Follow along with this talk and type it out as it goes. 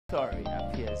story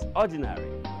appears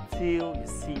ordinary till you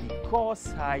see the core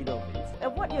side of it.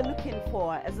 And what you're looking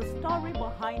for is the story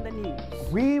behind the news.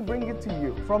 We bring it to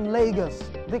you from Lagos,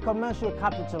 the commercial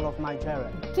capital of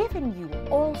Nigeria. Giving you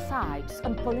all sides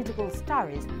and political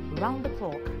stories round the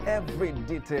clock. Every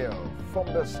detail from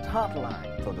the start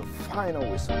line to the final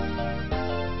whistle.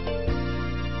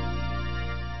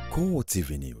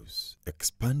 CoreTV News,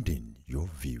 expanding your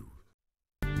view.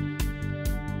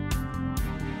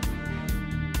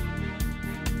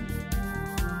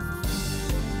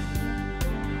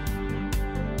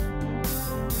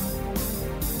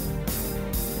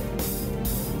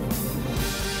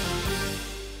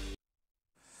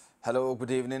 Hello, good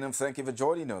evening, and thank you for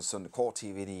joining us on the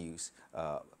CoreTV News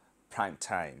Prime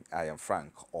Time. I am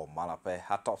Frank Omalape.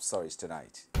 Our top stories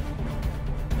tonight.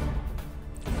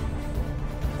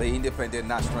 The Independent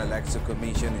National Electoral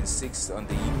Commission insists on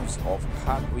the use of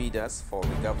card readers for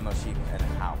the governorship and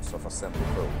House of Assembly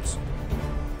votes.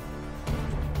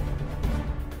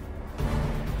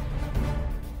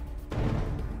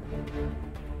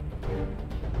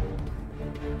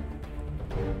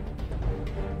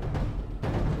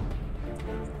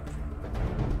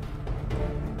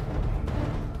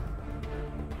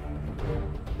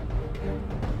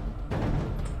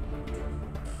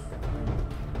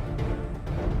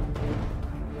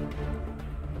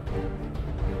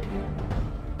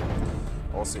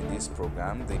 Also in this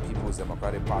program, the People's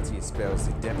Democratic Party expels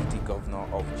the Deputy Governor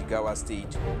of Jigawa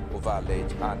State over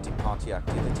alleged anti-party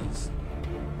activities.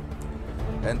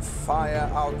 And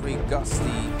fire outbreak gustly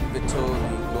vetoed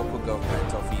the local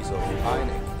government office of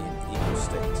INEC in Imo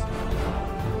State.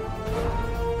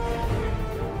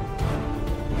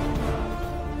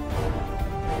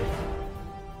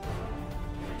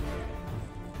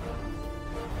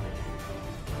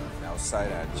 Outside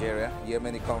Nigeria,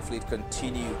 Yemeni conflict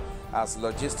continue as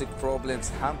logistic problems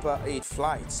hamper aid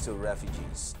flights to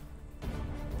refugees.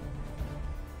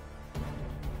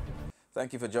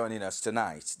 Thank you for joining us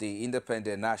tonight. The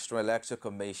Independent National Electoral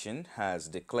Commission has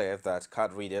declared that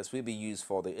card readers will be used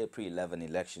for the April 11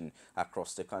 election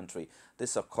across the country.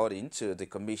 This, according to the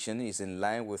Commission, is in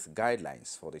line with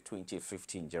guidelines for the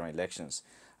 2015 general elections.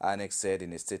 INEC said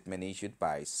in a statement issued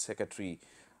by Secretary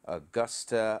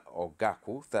Augusta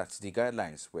Ogaku that the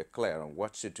guidelines were clear on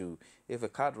what to do if a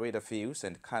card reader fails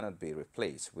and cannot be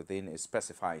replaced within a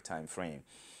specified time frame.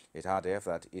 It added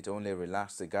that it only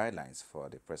relaxed the guidelines for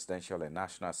the presidential and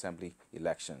National Assembly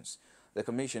elections. The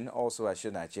Commission also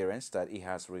assured Nigerians that it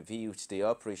has reviewed the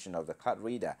operation of the card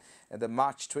reader in the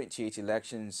March 28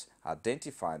 elections,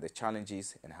 identified the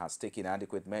challenges, and has taken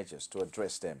adequate measures to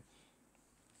address them.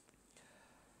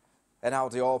 And now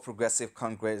the All Progressive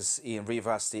Congress in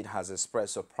Rivers State has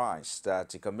expressed surprise that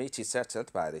the committee set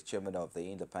up by the chairman of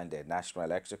the Independent National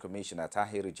Electoral Commission,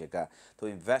 Tahiru Jega, to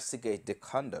investigate the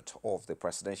conduct of the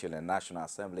presidential and National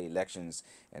Assembly elections,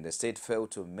 and the state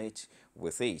failed to meet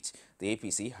with it. The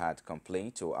APC had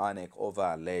complained to INEC over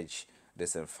alleged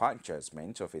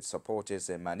disenfranchisement of its supporters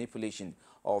and manipulation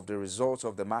of the results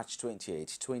of the March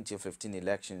 28, 2015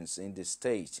 elections in the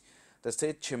state. The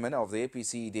state chairman of the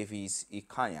APC, Davis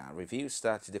Ikanya, reveals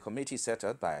that the committee set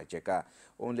up by Ajeka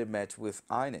only met with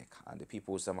INEC and the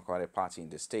People's Democratic Party in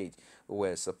the state, who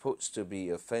were supposed to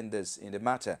be offenders in the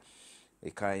matter.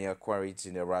 Ikanya queried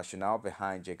in the rationale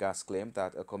behind Jega's claim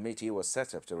that a committee was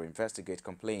set up to investigate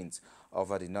complaints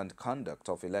over the non-conduct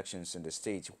of elections in the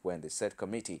state when the said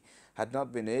committee had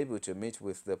not been able to meet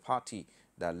with the party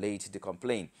that laid the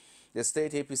complaint. The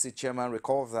state APC chairman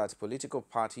recalled that political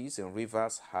parties in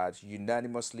Rivers had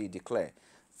unanimously declared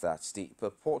that the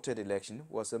purported election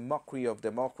was a mockery of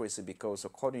democracy because,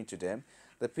 according to them,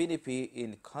 the PDP,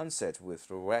 in concert with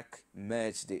REC,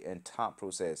 merged the entire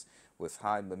process with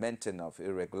high momentum of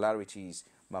irregularities,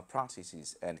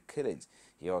 malpractices, and killings.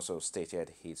 He also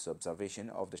stated his observation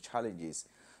of the challenges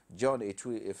John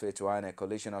Efetuane, a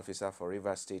coalition officer for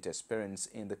Rivers State,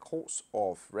 experienced in the course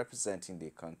of representing the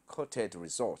concocted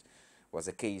result was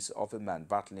a case of a man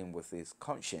battling with his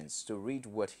conscience to read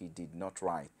what he did not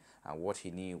write and what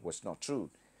he knew was not true.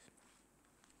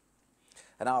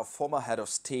 And our former head of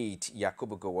state,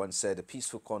 Yakubu Gowon, said the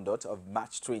peaceful conduct of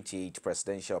March 28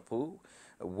 presidential poll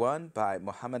won by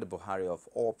Muhammadu Buhari of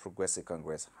All Progressive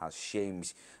Congress has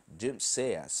shamed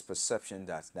doomsayers' perception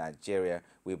that Nigeria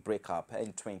will break up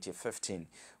in 2015,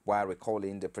 while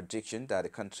recalling the prediction that the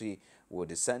country would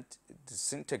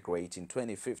disintegrate in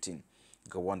 2015.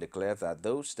 Gowon declared that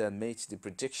those that made the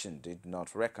prediction did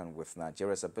not reckon with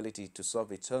Nigeria's ability to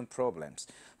solve its own problems.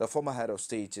 The former head of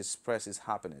state expresses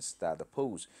happiness that the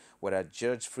polls were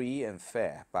judged free and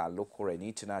fair by local and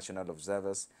international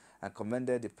observers and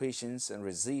commended the patience and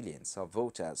resilience of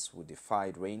voters who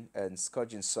defied rain and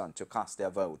scorching sun to cast their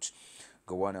vote.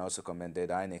 Gowon also commended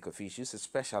INEC officials,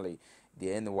 especially the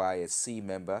NYSC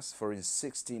members, for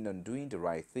insisting on doing the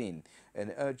right thing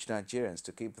and urged Nigerians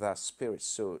to keep that spirit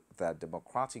so that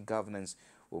democratic governance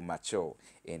will mature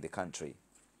in the country.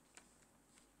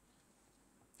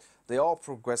 The All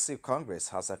Progressive Congress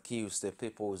has accused the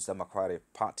People's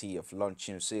Democratic Party of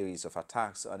launching a series of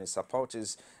attacks on its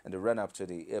supporters in the run-up to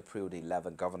the April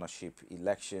 11 governorship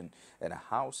election and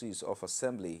houses of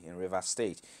assembly in Rivers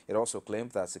State. It also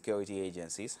claimed that security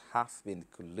agencies have been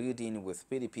colluding with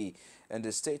PDP and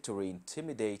the state to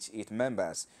intimidate its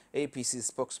members. APC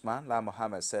spokesman La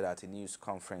Mohammed said at a news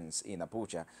conference in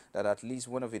Abuja that at least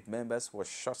one of its members was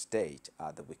shot dead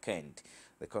at the weekend.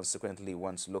 They consequently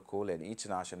wants local and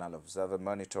international observer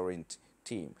monitoring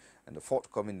team and the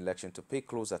forthcoming election to pay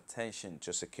close attention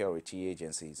to security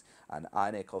agencies and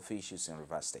INEC officials in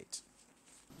Rivers State.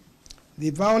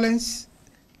 The violence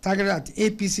targeted at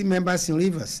APC members in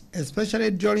Rivers,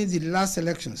 especially during the last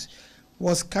elections,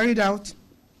 was carried out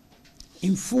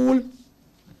in full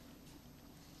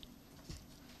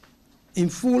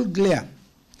glare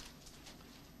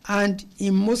and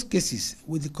in most cases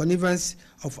with the connivance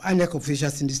of INEC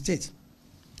officials in the state.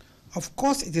 Of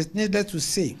course, it is needless to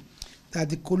say that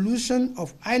the collusion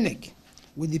of INEC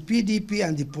with the PDP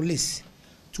and the police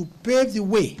to pave the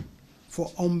way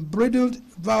for unbridled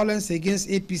violence against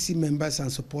APC members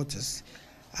and supporters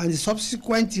and the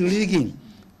subsequent rigging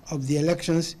of the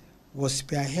elections was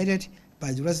spearheaded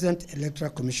by the resident electoral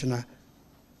commissioner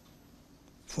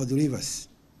for the Rivers,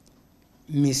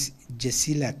 Ms.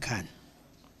 Jessila Khan.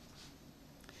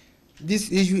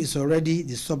 This issue is already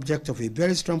the subject of a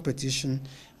very strong petition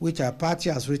which our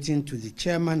party has written to the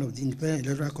chairman of the Independent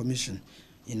Electoral Commission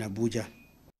in Abuja.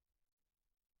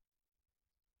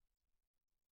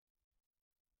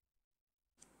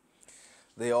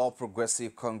 The All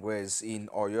Progressive Congress in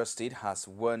Oyo State has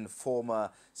warned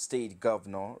former State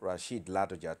Governor Rashid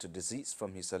Ladoja to desist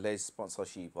from his alleged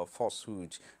sponsorship of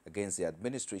falsehood against the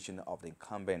administration of the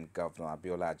incumbent Governor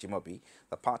Abiola Ajimobi.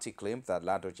 The party claimed that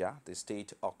Ladoja, the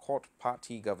state Accord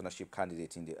Party governorship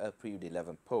candidate in the April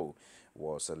 11 poll,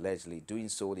 was allegedly doing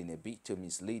so in a bid to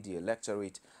mislead the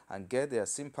electorate and get their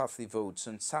sympathy votes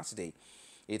on Saturday.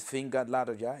 It fingered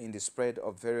Ladoja in the spread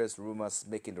of various rumors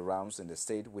making the rounds in the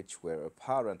state, which were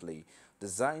apparently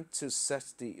designed to set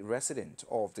the resident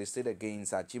of the state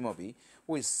against Ajimobi,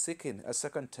 who is seeking a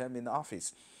second term in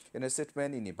office. In a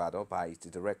statement in Ibadan by the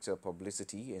Director of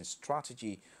Publicity and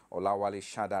Strategy, Olawale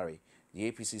Shadari, the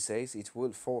APC says it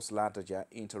will force Ladoja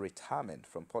into retirement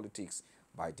from politics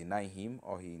by denying him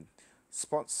or his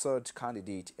sponsored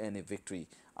candidate any victory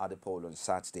at the poll on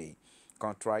Saturday.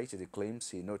 Contrary to the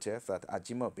claims, he noted that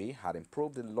Ajimobi had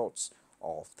improved the lots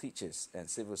of teachers and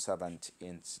civil servants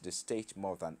in the state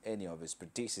more than any of his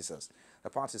predecessors.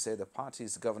 The party said the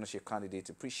party's governorship candidate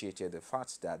appreciated the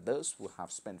fact that those who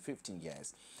have spent 15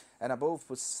 years and above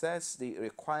possess the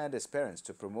required experience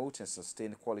to promote and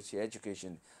sustain quality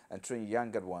education and train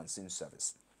younger ones in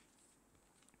service.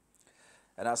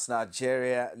 And as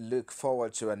Nigeria look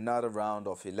forward to another round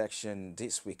of election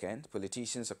this weekend,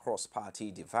 politicians across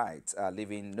party divides are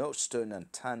leaving no stone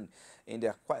unturned in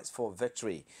their quest for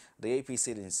victory. The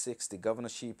APC insists the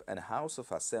governorship and House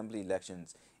of Assembly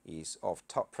elections is of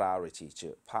top priority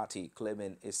to party,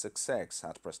 claiming its success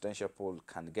at presidential poll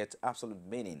can get absolute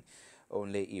meaning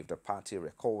only if the party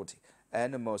record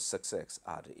enormous success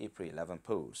at the April 11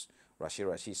 polls.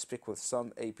 Rashid speak with some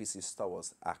APC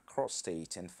stalwarts across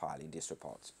state and filing this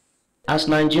report. As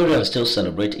Nigerians still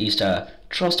celebrate Easter,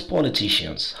 trust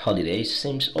politicians' holiday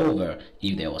seems over,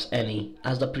 if there was any,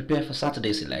 as they prepare for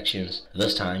Saturday's elections,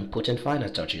 this time putting final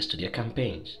touches to their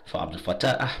campaigns. For Abdul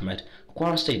Fattah Ahmed,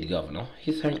 Kwara State Governor,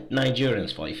 he thanked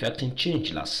Nigerians for effecting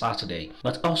change last Saturday,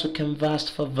 but also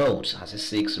canvassed for votes as he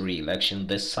seeks re-election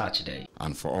this Saturday.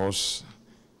 And for us,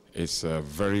 it's a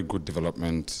very good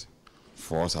development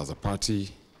for us as a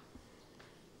party,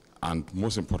 and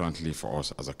most importantly for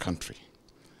us as a country,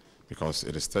 because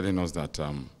it is telling us that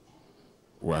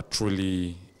we are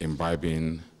truly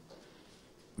imbibing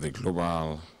the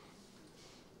global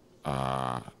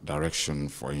direction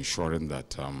for ensuring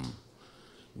that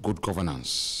good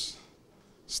governance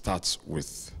starts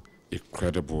with a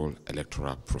credible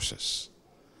electoral process.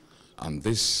 And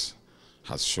this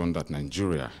has shown that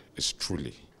Nigeria is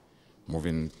truly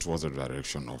moving towards the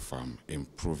direction of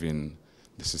improving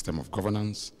the system of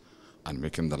governance and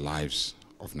making the lives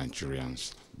of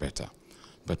Nigerians better.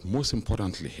 But most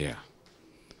importantly here,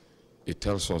 it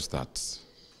tells us that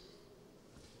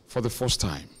for the first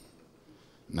time,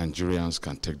 Nigerians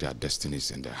can take their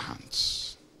destinies in their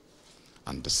hands.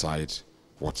 and decide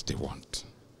what they want.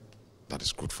 That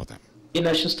is good for them. In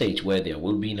Osun State, where there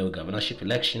will be no governorship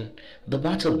election, the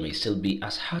battle may still be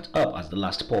as hot up as the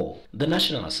last poll. The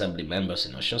National Assembly members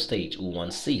in Osun State who won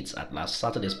seats at last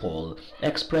Saturday's poll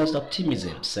expressed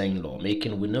optimism, saying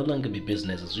lawmaking will no longer be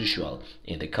business as usual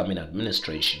in the coming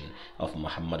administration of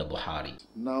Muhammadu Buhari.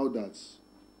 Now that,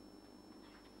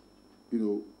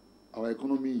 our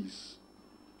economy is,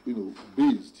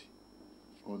 based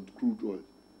on crude oil,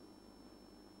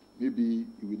 maybe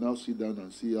we will now sit down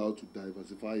and see how to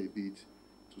diversify a bit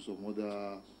to some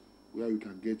other, where we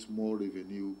can get more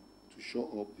revenue to show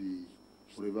up the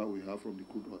whatever we have from the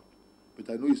crude oil. But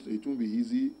I know it won't be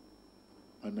easy,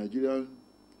 and Nigerian,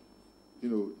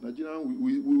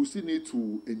 we will still need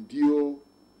to endure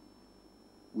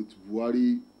with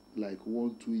Buhari like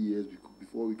 1-2 years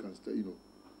before we can start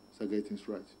getting things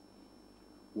right.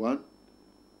 One,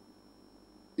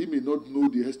 he may not know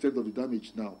the extent of the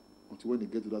damage now until when they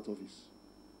get to that office.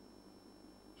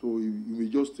 So you may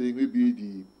just think maybe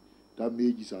the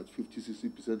damage is at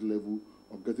 50-60% level.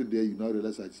 Of getting there, you now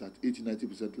realize that it's at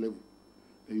 80-90% level.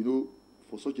 And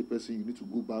for such a person, you need to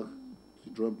go back to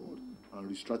the drawing board and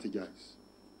re-strategize.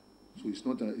 So it's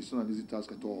not an easy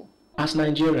task at all. As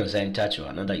Nigerians enter to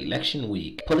another election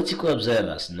week, political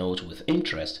observers note with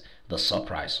interest the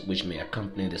surprise which may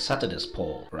accompany the Saturday's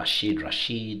poll. Rashid,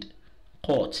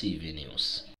 CoreTV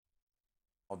News.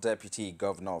 Deputy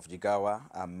Governor of Jigawa,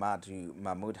 Ahmadu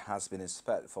Mahmood, has been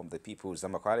expelled from the People's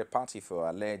Democratic Party for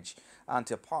alleged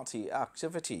anti-party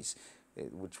activities,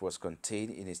 which was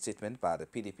contained in a statement by the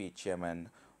PDP chairman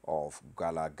of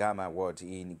Galagama ward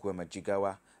in Gwema,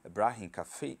 Jigawa, Ibrahim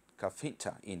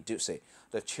Kafinta in Duse.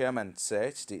 The chairman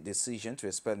said the decision to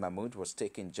expel Mahmood was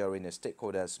taken during a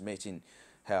stakeholders meeting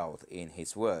held in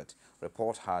his ward.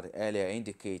 Report had earlier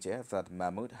indicated that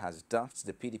Mahmood has dumped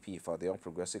the PDP for the All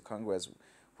Progressive Congress,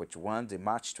 which won the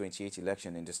March 28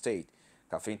 election in the state.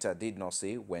 Kafinta did not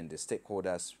say when the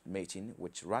stakeholders meeting,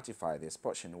 which ratified the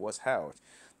expulsion, was held.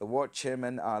 The ward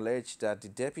chairman alleged that the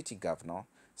deputy governor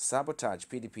sabotaged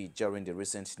PDP during the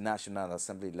recent National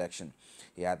Assembly election.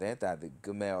 He added that the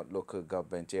Gumel local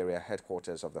government area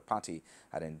headquarters of the party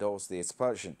had endorsed the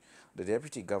expulsion. The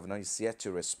deputy governor is yet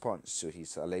to respond to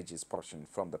his alleged expulsion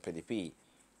from the PDP.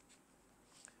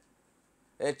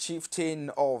 A chieftain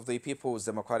of the People's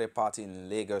Democratic Party in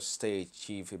Lagos State,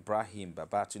 Chief Ibrahim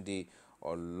Babatunde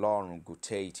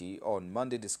Olorunguteiti, on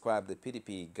Monday described the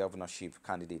PDP governorship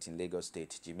candidate in Lagos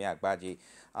State, Jimmy Agbaje,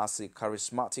 as a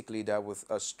charismatic leader with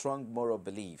a strong moral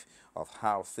belief of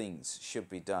how things should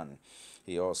be done.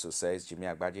 He also says Jimmy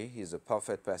Agbaje is a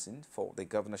perfect person for the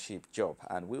governorship job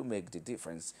and will make the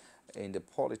difference in the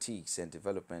politics and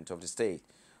development of the state.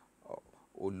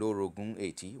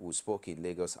 Olorunguteiti, who spoke in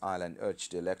Lagos Island,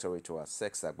 urged the electorate to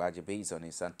assess Agbaje based on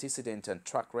his antecedent and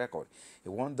track record. He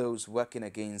warned those working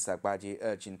against Agbaje,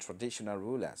 urging traditional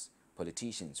rulers,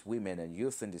 politicians, women and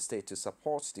youth in the state to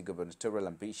support the gubernatorial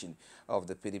ambition of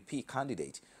the PDP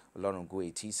candidate.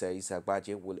 Olorunguteiti says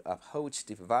Agbaje will uphold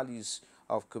the values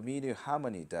of communal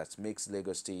harmony that makes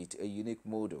Lagos State a unique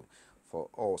model for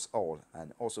us all,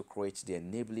 and also create the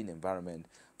enabling environment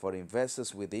for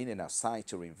investors within and outside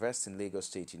to invest in Lagos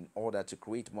State in order to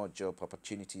create more job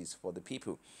opportunities for the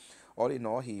people. All in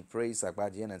all, he praised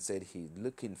Agbaje and said he's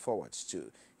looking forward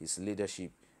to his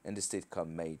leadership in the state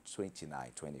come May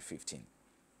 29, 2015.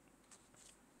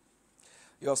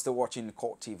 You're still watching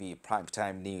CoreTV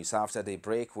Primetime News. After the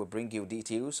break, we'll bring you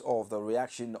details of the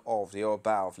reaction of the Oba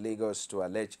of Lagos to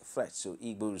alleged threats to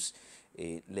Igbos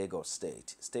in Lagos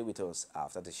State. Stay with us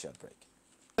after this short break.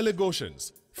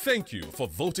 Lagosians, thank you for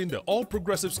voting the All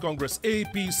Progressives Congress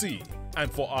APC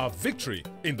and for our victory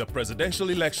in the presidential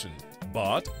election.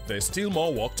 But there's still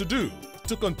more work to do.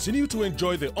 To continue to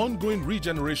enjoy the ongoing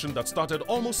regeneration that started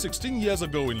almost 16 years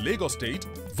ago in Lagos State,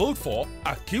 vote for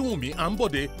Akinwumi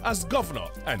Ambode as governor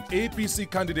and APC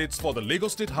candidates for the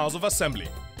Lagos State House of Assembly.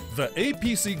 The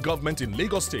APC government in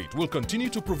Lagos State will continue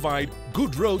to provide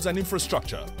good roads and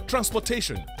infrastructure,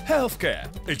 transportation, healthcare,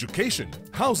 education,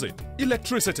 housing,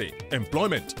 electricity,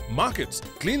 employment, markets,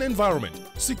 clean environment,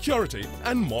 security,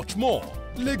 and much more.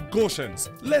 Lagosians,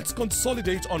 let's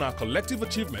consolidate on our collective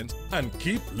achievement and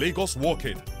keep Lagos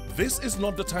walking. This is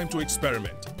not the time to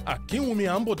experiment. Akinwumi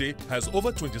Ambode has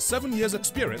over 27 years'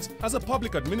 experience as a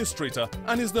public administrator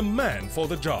and is the man for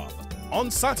the job. On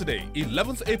Saturday,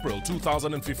 11th April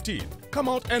 2015, come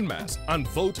out en masse and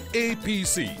vote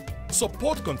APC.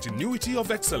 Support continuity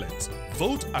of excellence.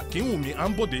 Vote Akinwumi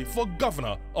Ambode for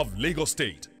Governor of Lagos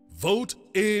State. Vote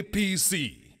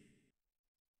APC.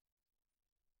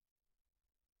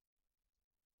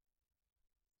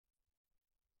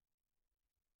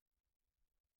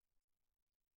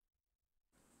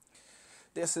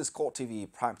 This is CoreTV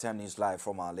Primetime News Live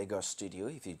from our Lagos studio.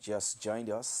 If you just joined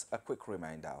us, a quick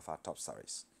reminder of our top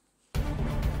stories. The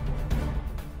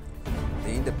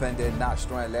Independent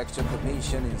National Election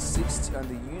Commission insists on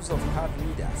the use of card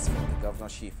readers for the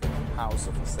governorship and House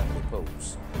of Assembly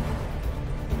polls.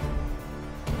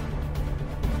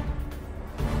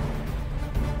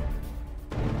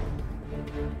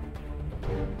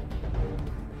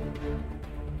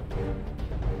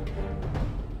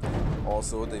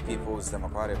 Also, the People's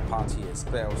Democratic Party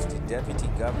expels the Deputy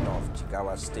Governor of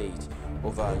Jigawa State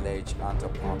over alleged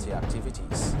anti-party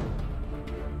activities.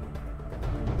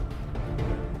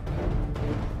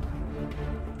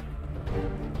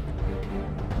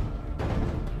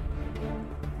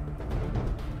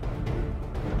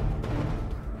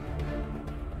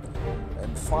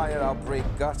 And fire outbreak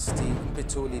guts the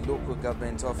Impetoli local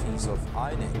government office of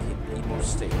INEC in Imo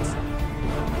State.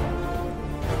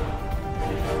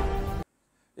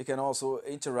 You can also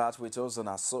interact with us on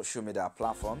our social media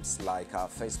platforms like our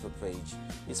Facebook page.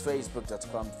 It's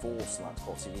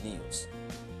facebook.com/CoreTV News.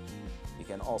 You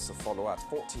can also follow at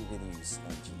CoreTV News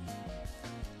NG.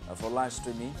 And for live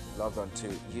streaming, log on to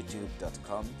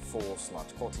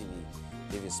youtube.com/CoreTV.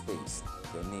 Give it space,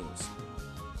 the news.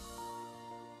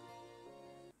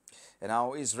 And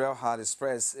now Israel had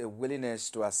expressed a willingness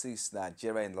to assist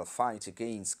Nigeria in the fight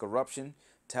against corruption,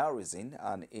 terrorism,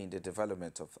 and in the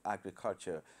development of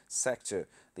agriculture sector.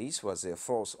 This was the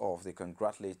force of the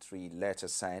congratulatory letter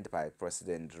signed by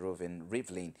President Reuven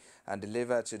Rivlin and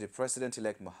delivered to the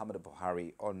President-elect Muhammadu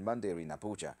Buhari on Monday in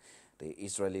Abuja. The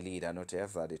Israeli leader noted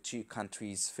that the two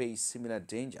countries face similar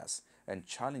dangers and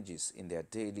challenges in their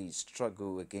daily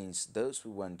struggle against those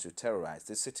who want to terrorize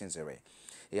the citizenry.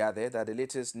 He added that the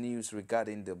latest news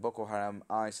regarding the Boko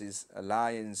Haram-ISIS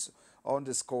alliance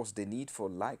underscores the need for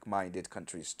like-minded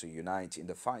countries to unite in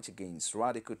the fight against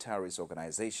radical terrorist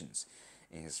organizations.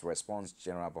 In his response,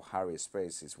 General Buhari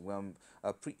expressed his warm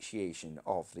appreciation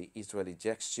of the Israeli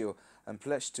gesture and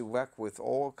pledged to work with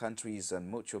all countries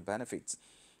on mutual benefits.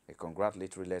 A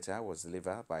congratulatory letter was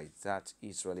delivered by that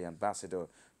Israeli ambassador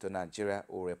to Nigeria,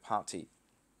 Ore Party.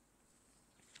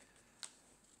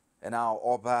 And now,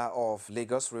 Oba of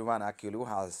Lagos, Riwan Akiolu,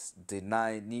 has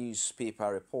denied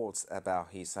newspaper reports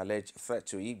about his alleged threat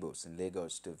to Igbos in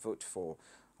Lagos to vote for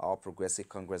our Progressive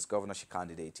Congress governorship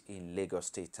candidate in Lagos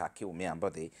State, Akiolu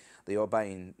Ambode. The Oba,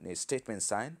 in a statement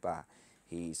signed by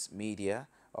his media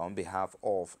on behalf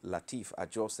of Lateef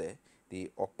Ajose,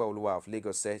 the Okpaoluwa of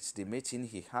Lagos, said the meeting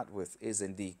he had with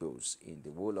Ezendi Igbos in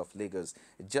the whole of Lagos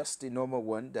is just the normal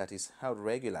one that is held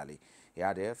regularly. He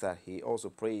added that he also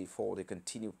prayed for the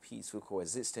continued peaceful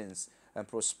coexistence and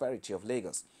prosperity of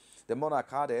Lagos. The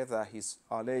monarch added that his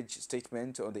alleged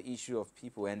statement on the issue of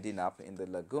people ending up in the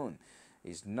lagoon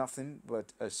is nothing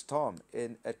but a storm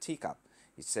in a teacup.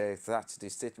 He said that the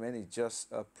statement is just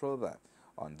a proverb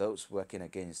on those working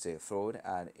against the throne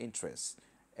and interests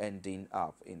ending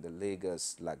up in the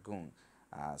Lagos lagoon,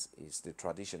 as is the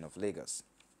tradition of Lagos.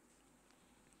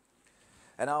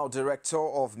 And our Director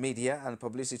of Media and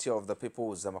Publicity of the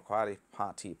People's Democratic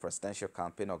Party Presidential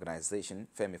Campaign Organization,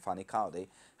 Femi Fani-Kalde,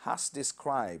 has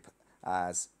described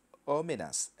as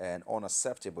ominous and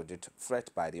unacceptable the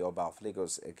threat by the Oba of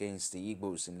Lagos against the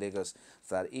Igbos in Lagos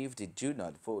that if they do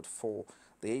not vote for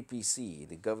the APC in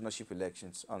the governorship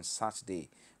elections on Saturday.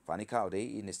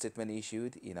 Fani-Kalde, in a statement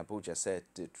issued in Abuja, said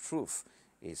the truth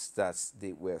is that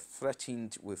they were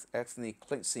threatened with ethnic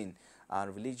cleansing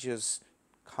and religious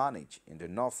carnage in the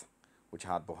north, which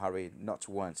had Buhari not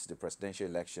won the presidential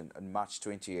election on March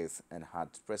 20th and had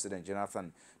President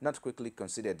Jonathan not quickly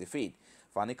considered defeat.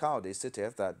 Fani-Kalde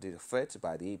stated that the threat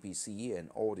by the APC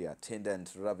and all the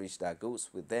attendant rubbish that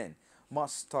goes with them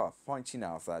must stop, pointing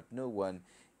out that no one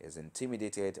is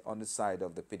intimidated on the side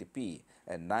of the PDP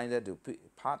and neither do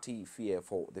party fear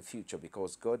for the future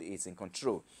because God is in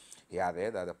control. He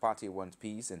added that the party wants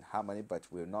peace and harmony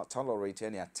but will not tolerate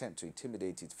any attempt to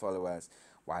intimidate its followers,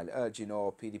 while urging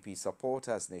all PDP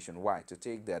supporters nationwide to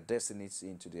take their destinies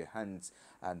into their hands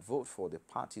and vote for the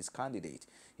party's candidate.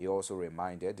 He also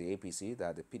reminded the APC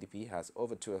that the PDP has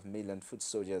over 12 million foot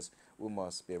soldiers who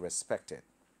must be respected.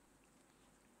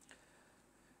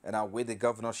 And now, with the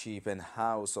governorship and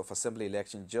House of Assembly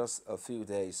election just a few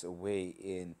days away,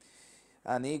 in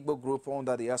an Igbo group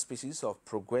under the auspices of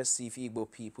Progressive Igbo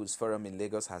People's Forum in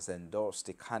Lagos has endorsed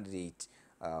the candidate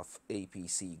of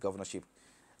APC governorship,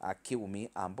 Akiolu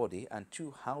Ambode, and two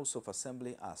House of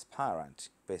Assembly aspirants.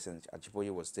 President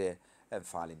Ajiboye was there and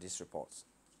filing these reports.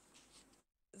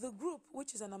 The group,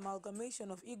 which is an amalgamation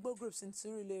of Igbo groups in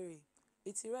Surulere,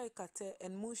 Itira Ikate,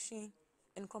 and Mushin,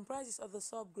 and comprises other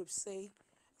subgroups, say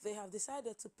They have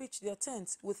decided to pitch their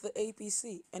tent with the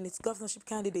APC and its governorship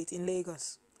candidate in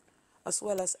Lagos, as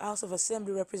well as House of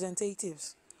Assembly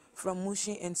representatives from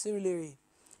Mushin and Surulere,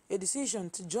 a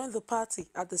decision to join the party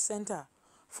at the center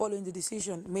following the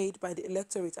decision made by the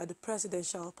electorate at the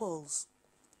presidential polls.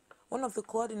 One of the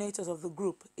coordinators of the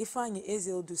group, Ifeanyi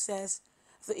Ezeodu, says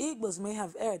the Igbos may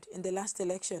have erred in the last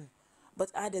election, but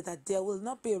added that there will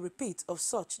not be a repeat of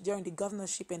such during the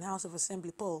governorship and House of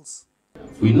Assembly polls.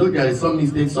 We know there is some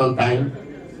mistakes sometimes.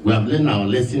 We have learned our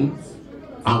lesson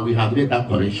and we have made that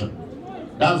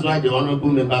correction. That's why the honorable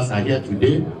members are here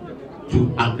today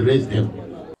to address them.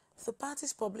 The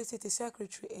party's publicity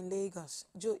secretary in Lagos,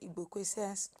 Joe Igbokwe,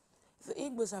 says the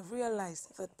Igbos have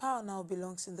realized that power now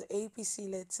belongs in the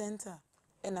APC-led center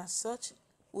and as such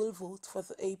will vote for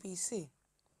the APC.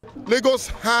 Lagos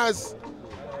has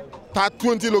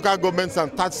 20 local governments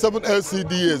and 37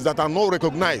 LCDAs that are not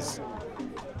recognized.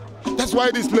 That's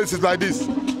why this place is like this.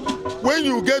 When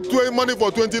you get money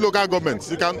for 20 local governments,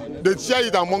 they share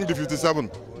it among the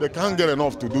 57. They can't get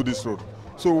enough to do this road.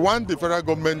 So want the federal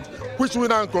government, which we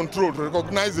now control, to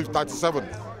recognize the 37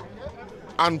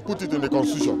 and put it in the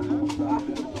constitution.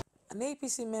 An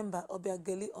APC member,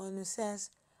 Obiageli Onu, says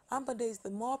Ambode is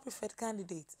the more preferred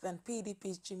candidate than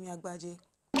PDP's Jimmy Agbaje.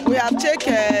 We have checked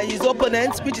his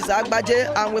opponent, which is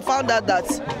Agbaje, and we found out that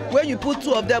when you put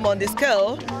two of them on the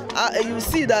scale, you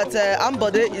see that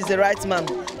Ambode is the right man.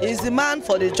 He's the man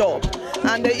for the job.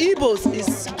 And the Igbos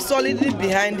is solidly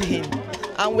behind him.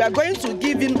 And we are going to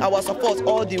give him our support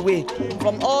all the way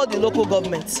from all the local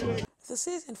governments. The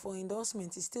season for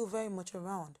endorsement is still very much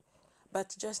around,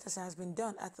 but just as has been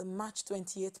done at the March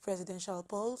 28th presidential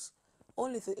polls,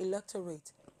 only the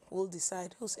electorate will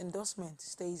decide whose endorsement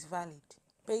stays valid.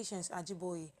 Patience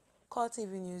Ajiboye,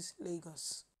 CoreTV News,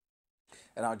 Lagos.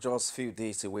 And now just a few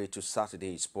days away to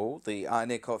Saturday's poll, the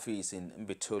INEC office in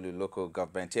Mbitolu local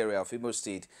government area of Imo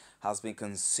State has been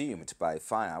consumed by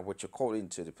fire, which according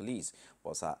to the police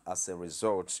was as a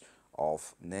result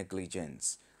of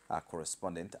negligence. Our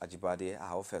correspondent Ajibade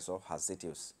Ahofeso has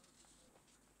details.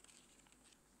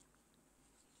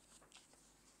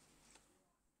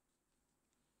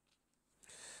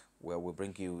 Well, we'll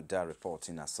bring you that report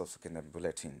in our subsequent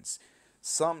bulletins.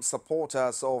 Some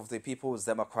supporters of the People's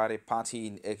Democratic Party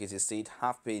in Ekiti State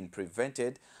have been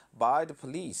prevented by the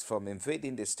police from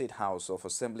invading the State House of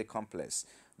Assembly complex.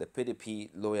 The PDP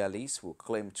loyalists who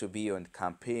claim to be on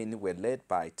campaign were led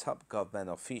by top government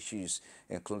officials,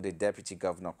 including Deputy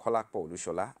Governor Kolakpo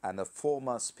Olushola and the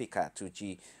former Speaker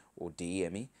Tuji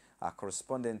Odeyemi. Our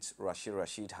correspondent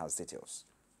Rashid has details.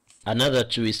 Another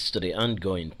twist to the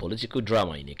ongoing political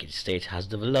drama in Ekiti State has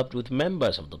developed with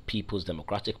members of the People's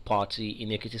Democratic Party in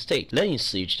Ekiti State laying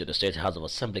siege to the State House of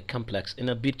Assembly complex in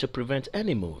a bid to prevent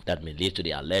any move that may lead to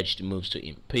the alleged moves to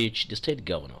impeach the state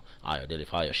governor, Ayodele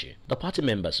Fayose. The party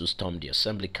members who stormed the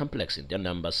assembly complex in their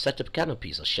numbers set up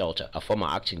canopies as shelter. A former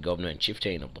acting governor and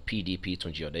chieftain of the PDP,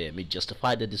 Tunji Odeyemi,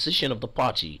 justified the decision of the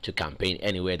party to campaign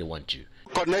anywhere they want to.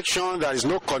 Connection, there is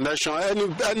no connection.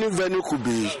 Any venue could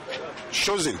be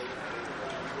chosen.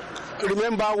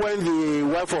 Remember when the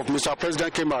wife of Mr.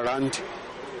 President came around,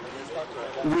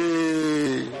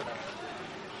 we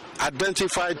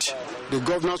identified the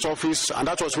governor's office, and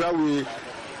that was where we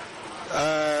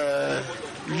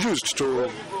used to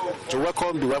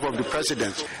welcome the wife of the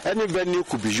president. Any venue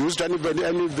could be used, any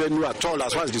venue at all,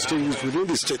 as far as the state is within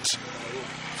the state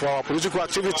for our political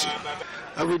activity.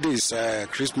 Every day is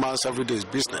Christmas, every day is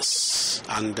business,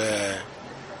 and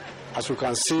as you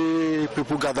can see,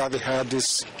 people gathered here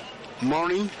this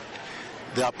morning.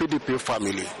 They are PDP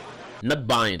family. Not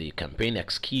buying the campaign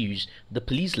excuse, the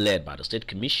police led by the State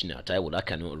Commissioner Taiwo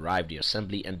Lakanu arrived at the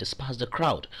assembly and dispersed the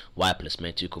crowd, while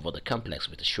policemen took over the complex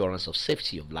with assurance of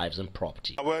safety of lives and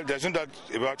property. Well, there's no doubt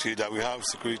about it that we have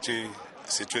security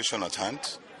situation at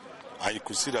hand, and you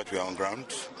could see that we are on ground.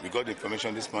 We got the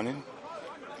information this morning.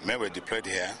 Men were deployed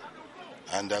here,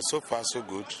 and so far so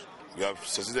good. We have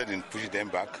succeeded in pushing them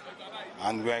back,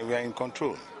 and we are in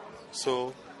control.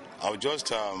 So I would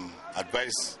just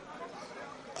advise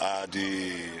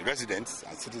the residents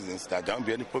and citizens that there won't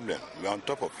be any problem. We are on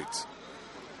top of it.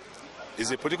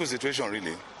 It's a political situation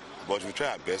really, but we try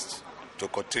our best to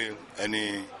curtail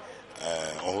any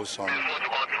unwholesome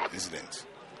incident.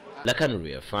 Lakanu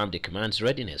reaffirmed the command's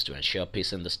readiness to ensure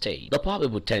peace in the state. The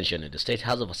palpable tension in the State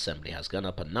House of Assembly has gone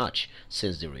up a notch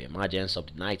since the re-emergence of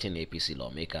the 19 APC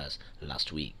lawmakers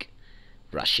last week.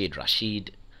 Rashid,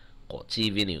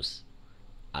 CoreTV News,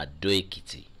 Ado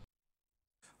Ekiti.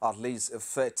 At least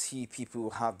 30 people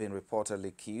have been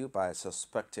reportedly killed by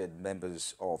suspected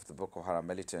members of the Boko Haram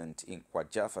militant in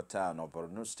Kwajafa town of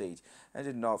Borno State and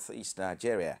in northeast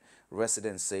Nigeria.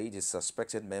 Residents say the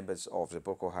suspected members of the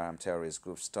Boko Haram terrorist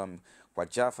group stormed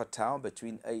Kwajafa town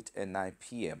between 8 and 9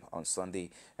 p.m. on Sunday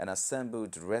and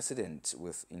assembled residents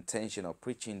with intention of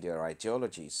preaching their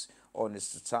ideologies, only to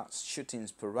start shooting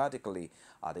sporadically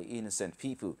at the innocent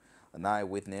people. An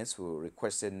eyewitness who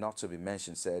requested not to be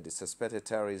mentioned said the suspected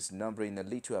terrorists, numbering a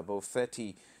little above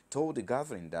 30, told the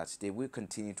gathering that they will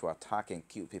continue to attack and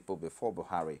kill people before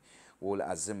Buhari will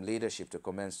assume leadership to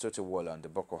commence total war on the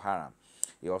Boko Haram.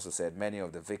 He also said many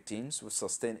of the victims who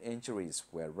sustained injuries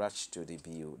were rushed to the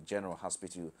BU General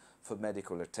Hospital for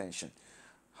medical attention.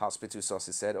 Hospital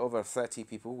sources said over 30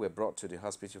 people were brought to the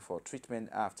hospital for treatment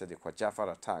after the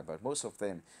Kwajafa attack, but most of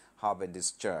them have been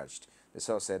discharged. The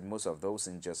source said most of those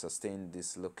injured sustained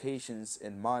dislocations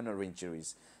and minor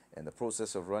injuries in the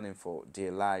process of running for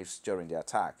their lives during the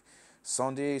attack.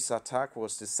 Sunday's attack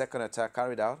was the second attack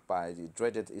carried out by the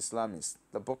dreaded Islamists.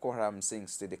 The Boko Haram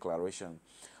since the declaration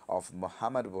of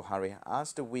Muhammad Buhari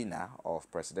as the winner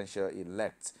of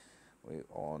presidential-elect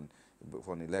on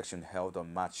an election held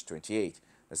on March 28.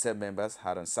 The said members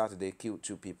had on Saturday killed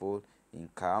 2 people in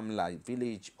Kaamla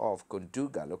village of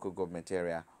Konduga local government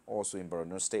area, also in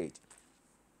Borno State.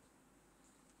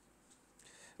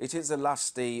 It is the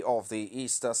last day of the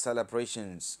Easter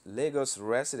celebrations. Lagos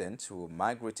residents who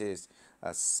migrated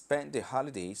spent the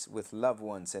holidays with loved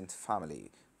ones and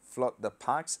family flood the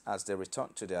parks as they return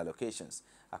to their locations.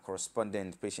 Our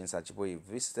correspondent Patience Ajiboye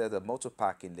visited the motor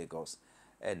park in Lagos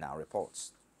and now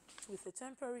reports. With a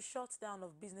temporary shutdown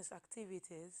of business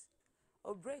activities,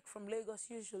 a break from Lagos'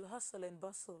 usual hustle and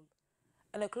bustle,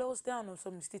 and a close down of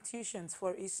some institutions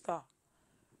for Easter,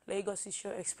 Lagos is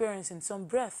sure experiencing some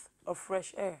breath of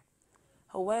fresh air.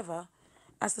 However,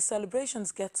 as the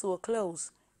celebrations get to a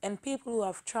close and people who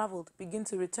have traveled begin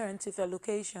to return to their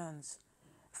locations,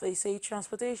 they say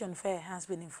transportation fare has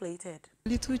been inflated.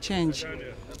 Little change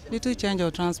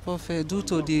of transport fare due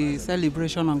to the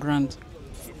celebration on ground.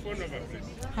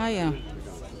 Higher,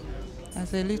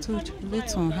 as a little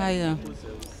higher.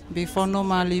 Before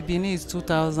normally Benin is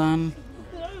 2,000.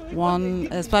 One,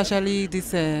 especially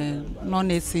this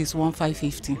non-AC is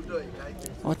 1,550,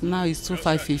 but now it's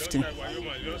 2,550.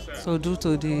 So due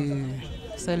to the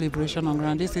celebration on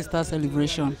ground, this Easter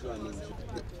celebration.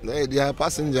 There are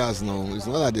passengers now. It's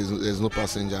not that there's no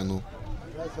passenger, no.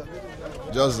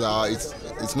 Just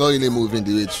it's not really moving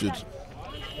the way it should.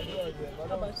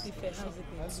 How about Tife? How's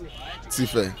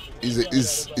it been?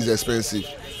 Tife is expensive.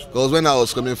 Because when I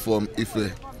was coming from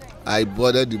Ife, I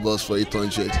boarded the bus for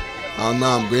 800. And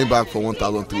now I'm going back for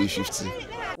 1,350.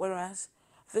 Whereas,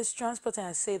 these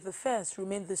transporters say the fares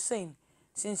remain the same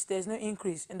since there's no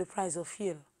increase in the price of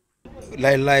fuel.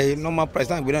 Like normal price,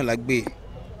 not we don't like be.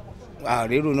 I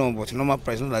really know, but normal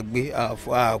price not like be.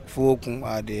 For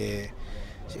the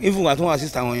even at one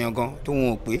assistant when you're gone, to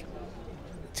won't pay.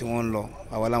 To one law,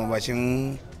 our land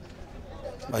watching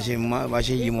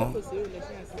yimo.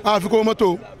 Fi kó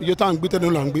mọ́tò iye tá à ń gbé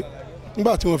tẹ́lẹ̀ là ń gbé.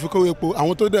 Nígbà tí wọ́n fi kówó epo,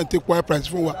 àwọn tó dẹ̀ ń take wire price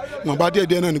fún wa, wọ́n bá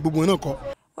díẹ̀ náà ní gbogbo náà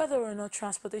kọ́. Whether or not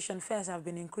transportation fares have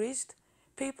been increased,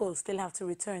 people still have to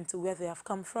return to where they have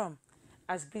come from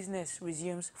as business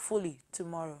resumes fully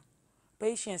tomorrow.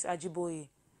 Patience Ajiboye,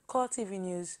 CoreTV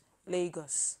News,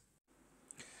 Lagos.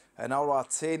 And now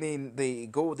attaining the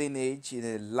golden age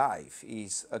in life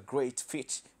is a great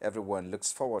feat everyone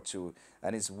looks forward to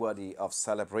and is worthy of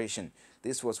celebration.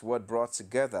 This was what brought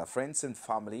together friends and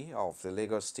family of the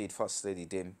Lagos State First Lady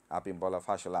Dame Abimbola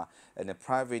Fashola in a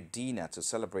private dinner to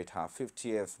celebrate her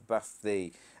 50th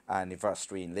birthday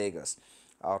anniversary in Lagos.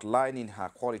 Outlining her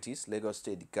qualities, Lagos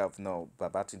State Governor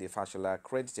Babatunde Fashola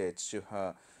credited to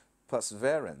her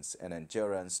perseverance and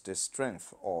endurance the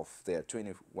strength of their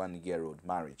 21-year-old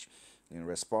marriage. In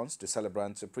response, the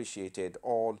celebrants appreciated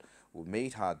all who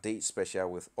made her day special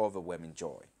with overwhelming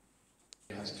joy.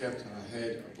 She has kept her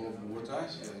head above the water.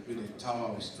 She has been a tower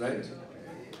of strength.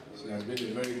 She has been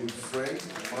a very good friend,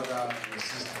 mother, and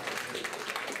sister.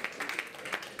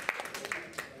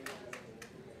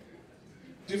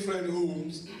 Different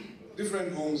homes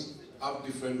have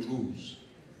different rules,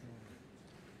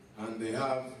 and they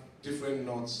have different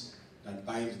knots that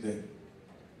bind them.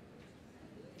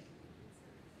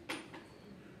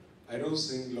 I don't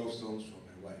sing love songs for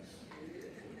my wife,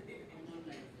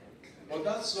 but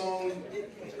that song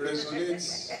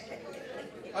resonates,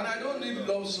 and I don't need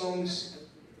love songs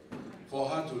for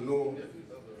her to know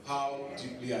how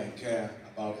deeply I care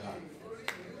about her.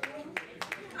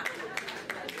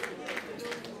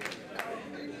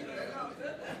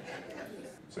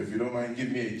 So if you don't mind,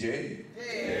 give me a J.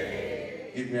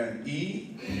 Give me an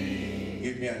E.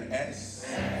 Give me an S.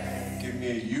 Give me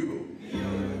a U.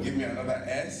 Give me another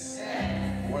S.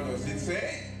 What does it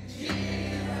say?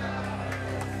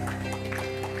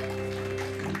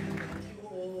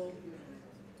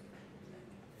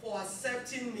 For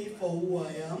accepting me for who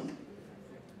I am,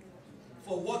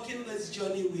 for walking this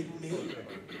journey with me,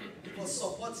 for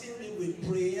supporting me with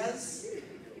prayers,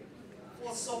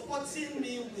 for supporting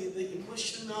me with the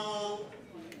emotional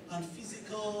and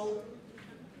physical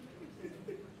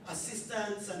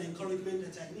assistance and encouragement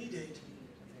that I needed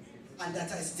and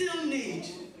that I still need.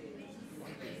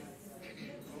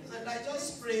 And I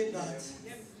just pray that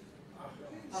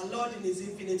our Lord in His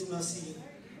infinite mercy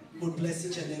will bless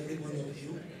each and every one of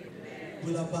you,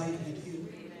 will abide with you,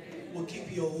 will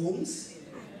keep your homes,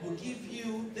 will give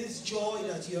you this joy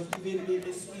that you have given me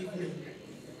this evening.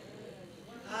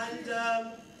 And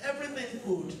everything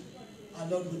good, our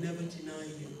Lord will never deny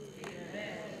you.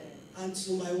 And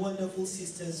to my wonderful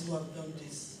sisters who have done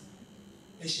this,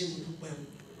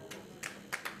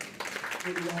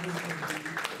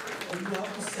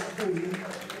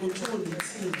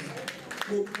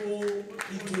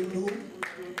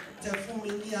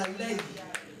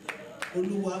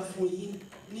 Olúwa fún yín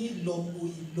ní ìlọ́po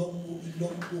ìlọ́po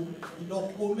ìlọ́po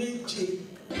ìlọ́po méje.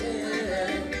 I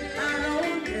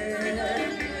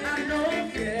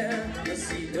don't care, the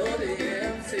sea know the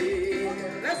empty.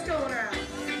 Let's go now.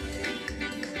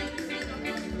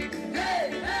 Hey,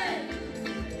 hey.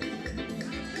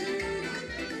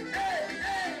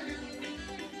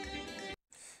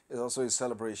 It's also a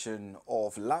celebration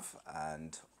of love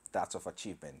and that of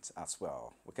achievement as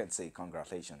well. We can say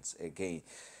congratulations again.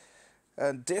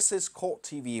 And this is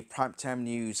CoreTV Primetime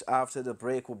News. After the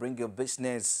break, we'll bring you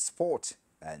business, sport,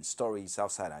 and stories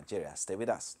outside Nigeria. Stay with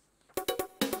us.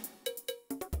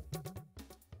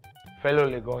 Fellow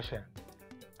Lagosian,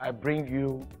 I bring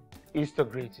you Easter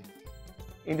greeting.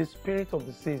 In the spirit of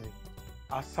the season,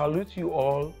 I salute you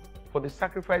all for the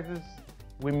sacrifices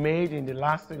we made in the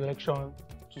last election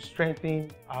to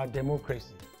strengthen our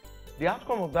democracy. The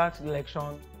outcome of that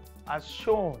election has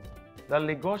shown that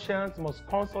Lagosians must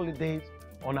consolidate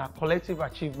on our collective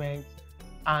achievements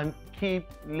and keep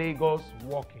Lagos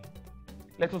walking.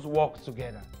 Let us work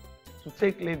together to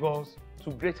take Lagos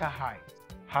to greater heights.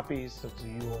 Happy Easter to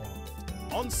you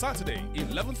all. On Saturday,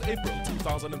 11th April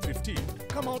 2015,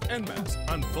 come out en masse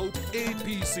and vote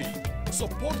APC.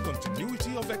 Support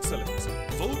continuity of excellence.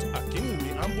 Vote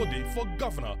Akinwumi Ambode for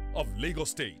Governor of Lagos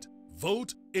State.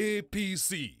 Vote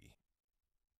APC.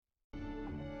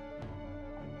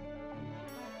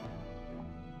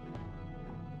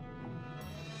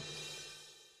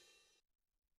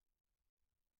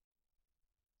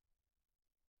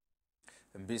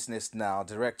 In business now,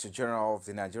 Director General of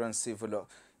the Nigerian Civil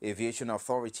Aviation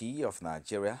Authority of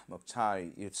Nigeria, Mukhtar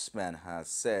Usman, has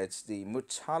said the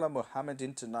Murtala Mohammed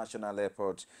International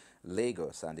Airport,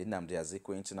 Lagos, and Nnamdi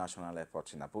Azikiwe International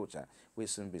Airport in Abuja will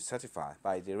soon be certified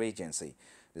by the agency.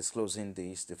 Disclosing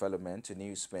this development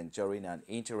to Usman during an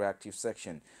interactive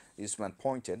section, Usman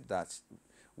pointed that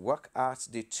work at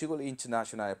the two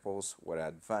international airports were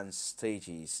at advanced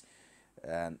stages,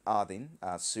 and adding,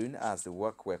 as soon as the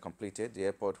work were completed, the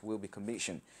airport will be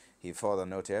commissioned. He further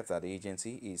noted that the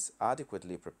agency is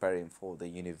adequately preparing for the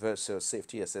Universal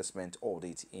Safety Assessment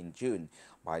Audit in June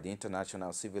by the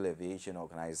International Civil Aviation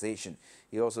Organization.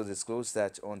 He also disclosed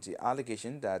that on the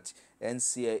allegation that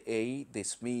NCAA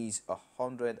dismissed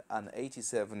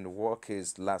 187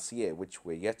 workers last year, which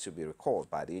were yet to be recalled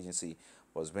by the agency,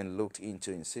 was being looked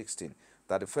into, insisting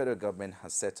that the federal government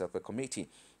has set up a committee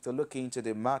to look into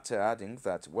the matter, adding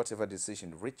that whatever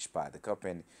decision reached by the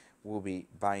government will be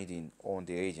binding on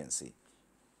the agency.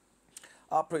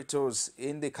 Operators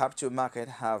in the capital market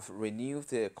have renewed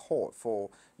their call for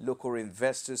local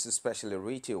investors, especially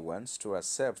retail ones, to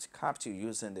accept capital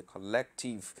using the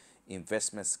Collective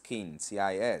Investment Scheme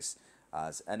 (CIS)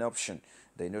 as an option.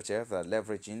 They noted that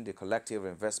leveraging the Collective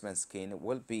Investment Scheme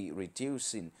will be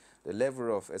reducing the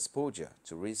level of exposure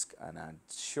to risk and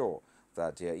ensure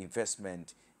that their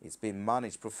investment is being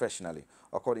managed professionally.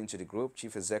 According to the group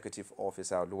Chief Executive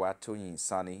Officer Oluwatoyin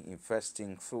Sani,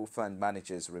 investing through fund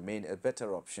managers remain a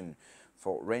better option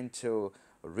for retail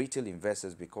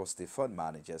investors because the fund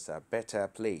managers are better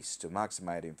placed to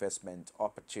maximize investment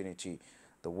opportunity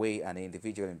the way an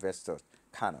individual investor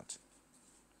cannot.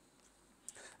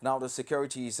 Now, the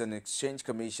Securities and Exchange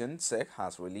Commission (SEC)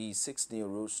 has released 6 new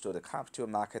rules to the capital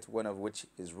market, one of which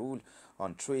is rule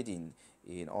on trading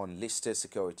in unlisted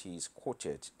securities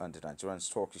quoted on the Nigerian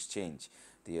Stock Exchange.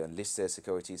 The unlisted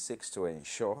securities seeks to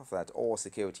ensure that all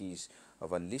securities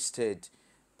of unlisted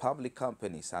public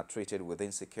companies are treated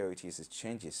within securities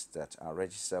exchanges that are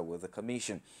registered with the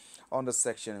Commission. Under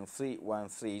Section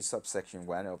 313, subsection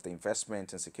 1 of the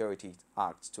Investment and Securities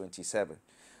Act 27,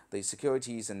 the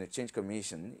Securities and Exchange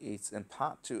Commission is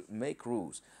empowered to make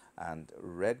rules and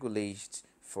regulate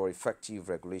for effective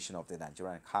regulation of the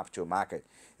Nigerian capital market.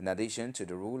 In addition to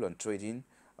the rule on trading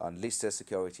on listed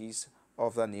securities,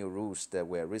 other new rules that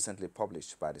were recently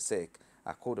published by the SEC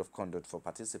are Code of Conduct for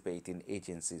participating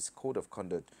agencies, Code of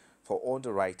Conduct for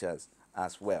underwriters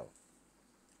as well.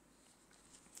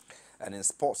 And in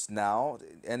sports now,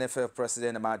 NFL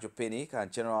President Amaju Pinnick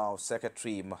and General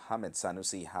Secretary Mohamed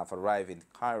Sanusi have arrived in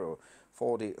Cairo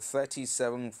for the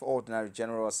 37th Ordinary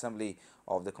General Assembly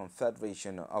of the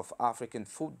Confederation of African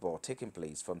Football taking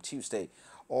place from Tuesday.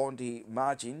 On the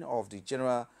margin of the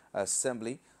General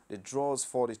Assembly, the draws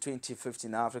for the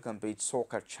 2015 African Beach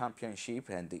Soccer Championship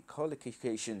and the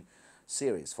qualification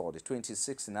series for the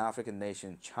 2016 African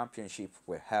Nation Championship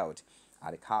were held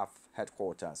at the CAF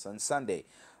headquarters on Sunday.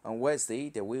 On Wednesday,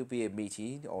 there will be a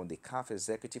meeting on the CAF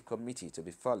Executive Committee to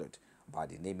be followed by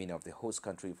the naming of the host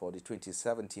country for the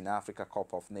 2017 Africa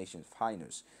Cup of Nations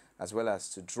finals, as well as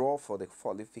to draw for the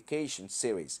qualification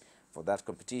series for that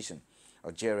competition.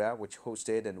 Algeria, which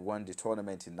hosted and won the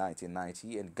tournament in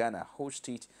 1990, and Ghana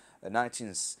hosted in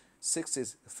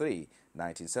 1963,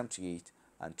 1978,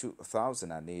 and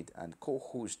 2008, and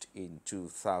co-hosted in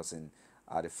 2000.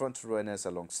 Are the front runners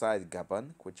alongside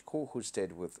Gabon, which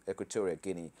co-hosted with Equatorial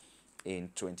Guinea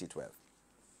in 2012.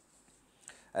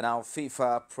 And our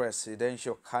FIFA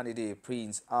presidential candidate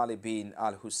Prince Ali bin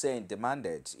Al Hussein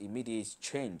demanded immediate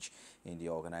change in the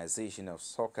organization of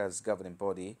soccer's governing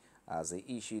body as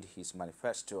he issued his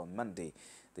manifesto on Monday.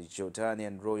 The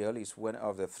Jordanian royal is one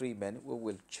of the three men who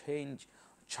will challenge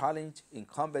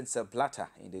incumbent Sepp Blatter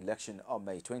in the election on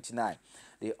May 29.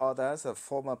 The others are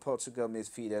former Portugal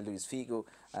midfielder Luis Figo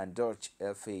and Dutch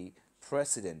FA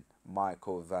President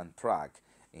Michael van Praag.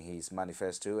 In his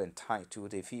manifesto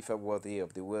entitled "A FIFA Worthy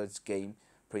of the World's Game,"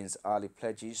 Prince Ali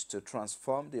pledges to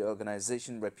transform the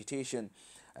organization's reputation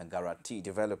and guarantee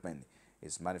development.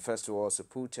 His manifesto also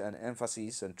put an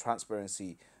emphasis on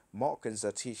transparency, more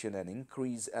consultation, and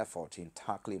increased effort in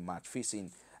tackling match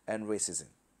fixing and racism.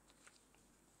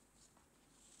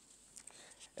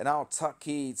 And now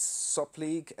Turkey's Super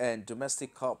League and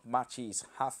domestic cup matches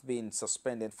have been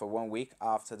suspended for 1 week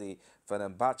after the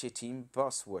Fenerbahce team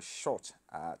bus was shot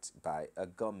at by a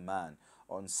gunman.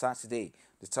 On Saturday,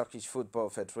 the Turkish Football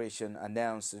Federation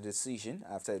announced the decision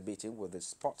after a meeting with the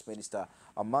sports minister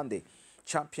on Monday.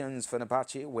 Champions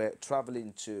Fenerbahce were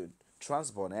traveling to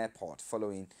Trabzon Airport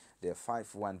following their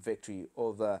 5-1 victory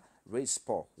over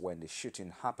Rizespor when the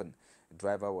shooting happened. The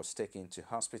driver was taken to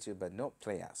hospital, but no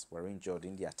players were injured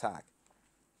in the attack.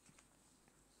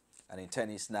 And in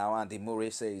tennis now, Andy Murray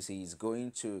says he is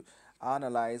going to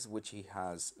analyze which he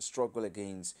has struggled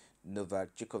against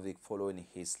Novak Djokovic following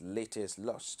his latest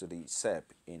loss to the Serb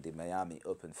in the Miami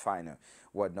Open final.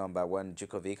 World number one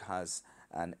Djokovic has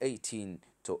an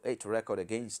 18-8 record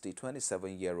against the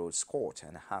 27-year-old Scot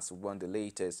and has won the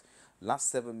last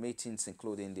 7 meetings,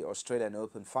 including the Australian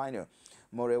Open final.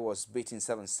 Murray was beaten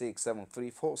 7-6,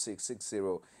 7-3, 4-6,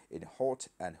 6-0 in hot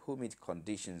and humid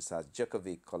conditions as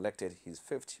Djokovic collected his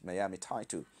 5th Miami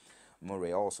title.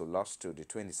 Murray also lost to the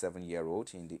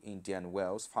 27-year-old in the Indian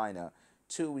Wells final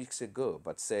 2 weeks ago,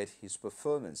 but said his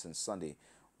performance on Sunday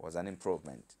was an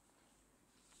improvement.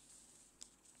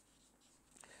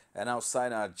 And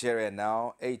outside Nigeria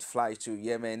now, 8 flights to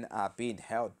Yemen are being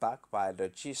held back by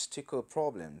logistical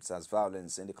problems as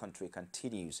violence in the country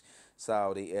continues.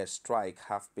 Saudi airstrike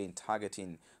have been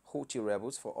targeting Houthi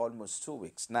rebels for almost 2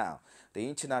 weeks now. The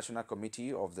International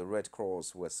Committee of the Red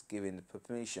Cross was given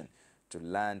permission to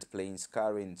land planes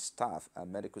carrying staff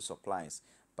and medical supplies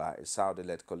by a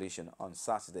Saudi-led coalition on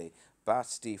Saturday,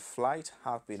 but the flight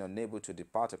have been unable to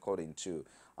depart according to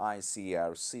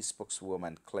ICRC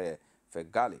spokeswoman Claire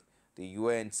Fegali. The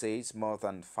UN says more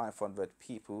than 500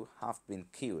 people have been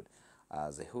killed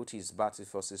as the Houthis battle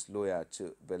forces loyal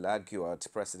to Belaguard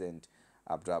President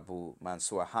Abdrabbu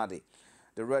Mansour Hadi.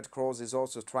 The Red Cross is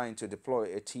also trying to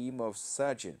deploy a team of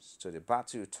surgeons to the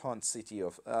battle-torn city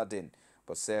of Aden,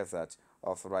 but says that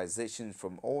authorizations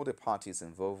from all the parties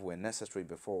involved were necessary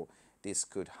before this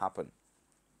could happen.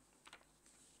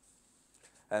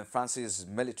 And France's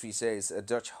military says a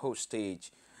Dutch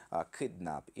hostage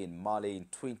kidnapped in Mali in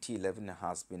 2011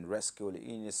 has been rescued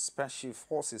in a special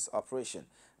forces operation.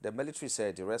 The military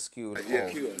said the rescue of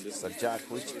Sajak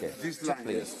Wichke took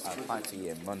place at 5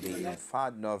 p.m. Monday in far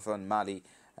northern Mali,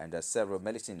 and several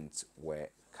militants were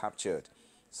captured.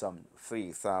 Some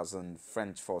 3,000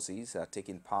 French forces are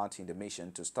taking part in the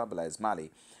mission to stabilize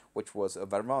Mali, which was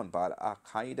overrun by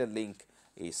Al-Qaeda-linked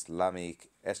Islamic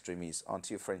extremists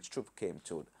until French troops came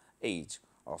to the aid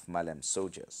of Malian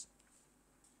soldiers.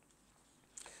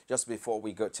 Just before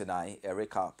we go tonight, a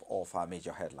recap of our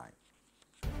major headline.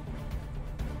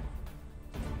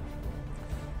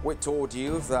 We told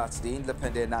you that the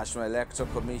Independent National Electoral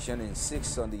Commission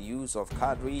insists on the use of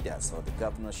card readers for the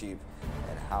governorship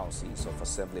and houses of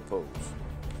assembly polls.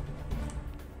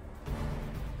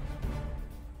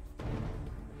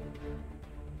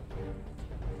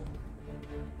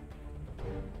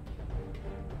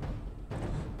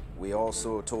 We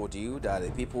also told you that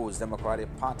the People's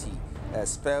Democratic Party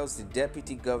expels the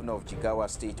Deputy Governor of Jigawa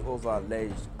State over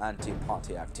alleged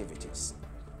anti-party activities.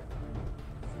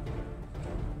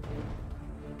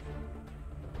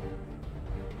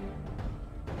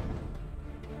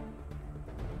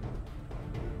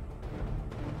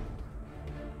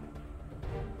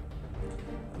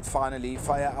 And finally,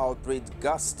 fire outbreak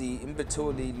gusts the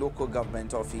Imbetoli local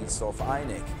government office of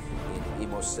INEC in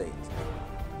Imo State.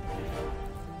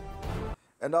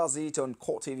 And that's it on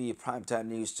CoreTV Primetime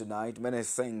News tonight. Many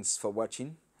thanks for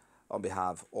watching. On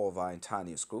behalf of our entire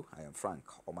news crew, I am Frank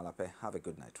Omalape. Have a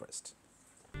good night rest.